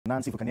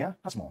Nancy Fukania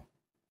has more.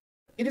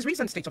 In his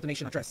recent State of the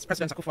Nation address,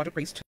 President Akufo-Addo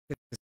praised his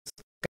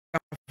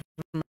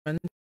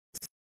government's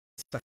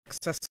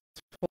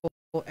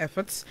successful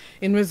efforts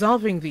in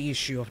resolving the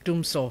issue of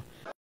Dumsor.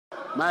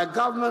 My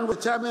government will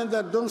determine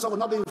that Dumsor will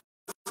not be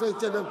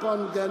inflicted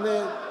upon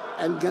Ghana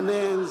and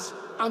Ghanaians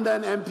under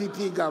an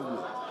MPP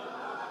government.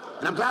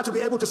 And I'm glad to be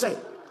able to say,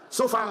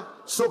 so far,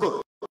 so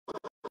good.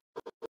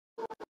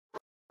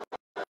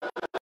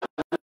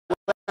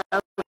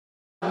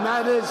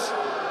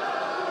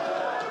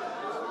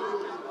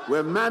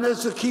 We've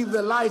managed to keep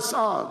the lights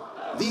on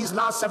these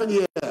last 7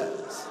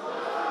 years,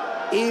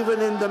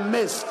 even in the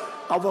midst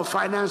of a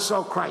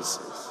financial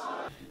crisis.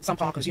 Some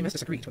power consumers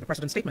disagreed with the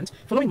president's statement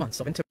following months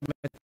of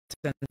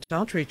intermittent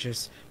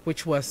outrages,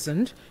 which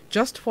worsened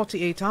just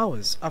 48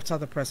 hours after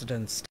the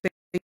president's statement.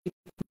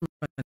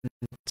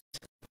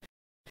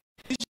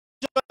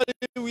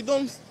 We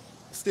don't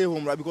stay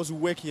home, right, because we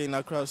work here in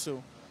Accra.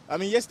 So, I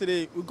mean,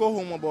 yesterday we go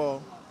home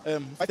about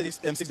 5:30,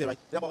 6 days, right?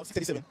 Then about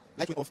 6:37,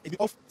 light went off. It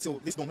off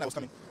till this dawn. I was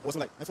coming. I was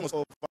like, my phone was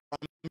off.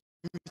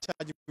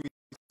 Charging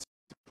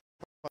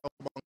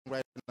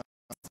right now.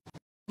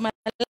 My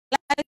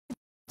light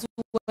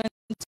went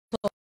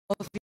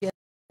off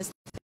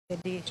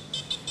yesterday.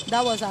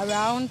 That was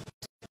around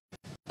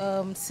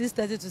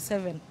 6:30 to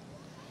 7,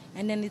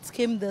 and then it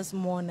came this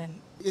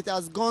morning. It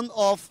has gone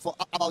off for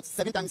about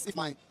 7 times, if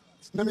my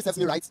memory serves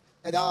me right.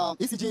 And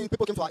ECG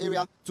people came to our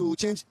area to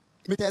change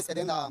meters, and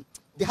then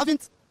they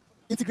haven't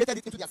integrated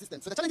it into their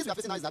system. So the challenges we are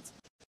facing now is that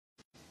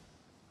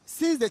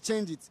since they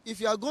changed it,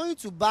 if you are going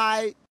to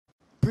buy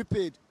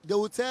prepaid, they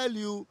will tell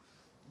you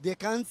they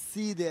can't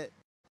see the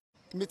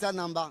meter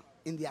number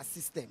in their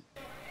system.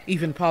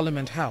 Even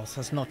Parliament House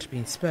has not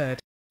been spared.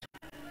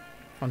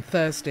 On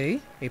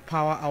Thursday, a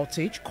power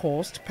outage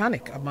caused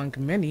panic among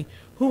many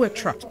who were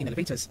trapped in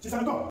elevators.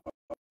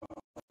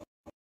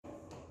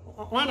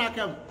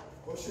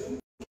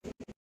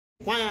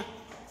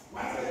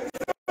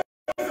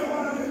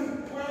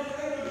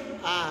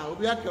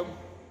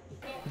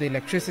 The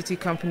electricity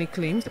company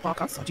claims the power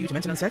cuts are due to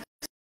maintenance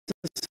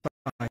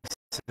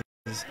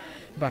exercises,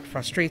 but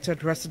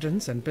frustrated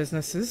residents and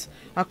businesses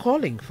are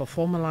calling for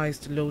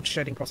formalized load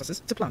shedding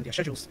processes to plan their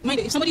schedules. Mind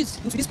you, if somebody is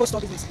into this post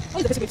store business, how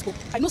is the person going to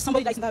cope? I know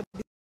somebody that is in that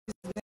business,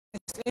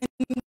 and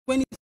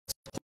when it's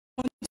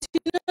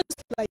continuous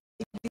like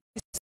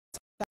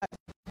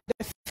this,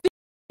 the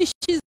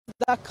fishes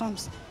that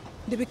comes,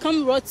 they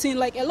become rotten,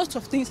 like a lot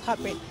of things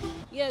happen.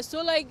 Yeah,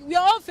 so like we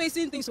are all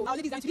facing things. So our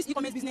ladies into this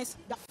e-commerce business,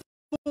 that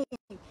phone,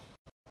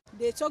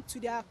 they talk to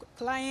their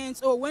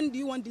clients, oh, when do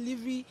you want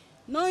delivery?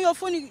 Now your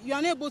phone, you are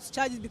unable to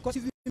charge it because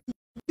if you're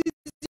busy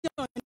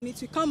on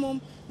it, you come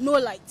home, no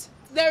light.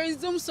 There is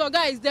Dumsor,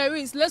 guys, there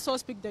is. Let's all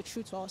speak the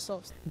truth to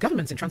ourselves.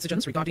 Government's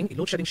intransigence regarding a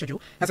load shedding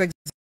schedule has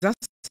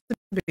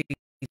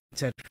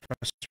exacerbated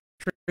frustration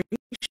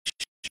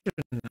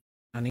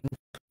and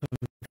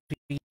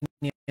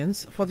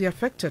inconvenience for the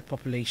affected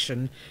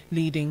population,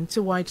 leading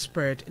to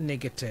widespread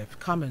negative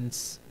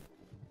comments.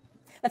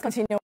 Let's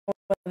continue with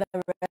the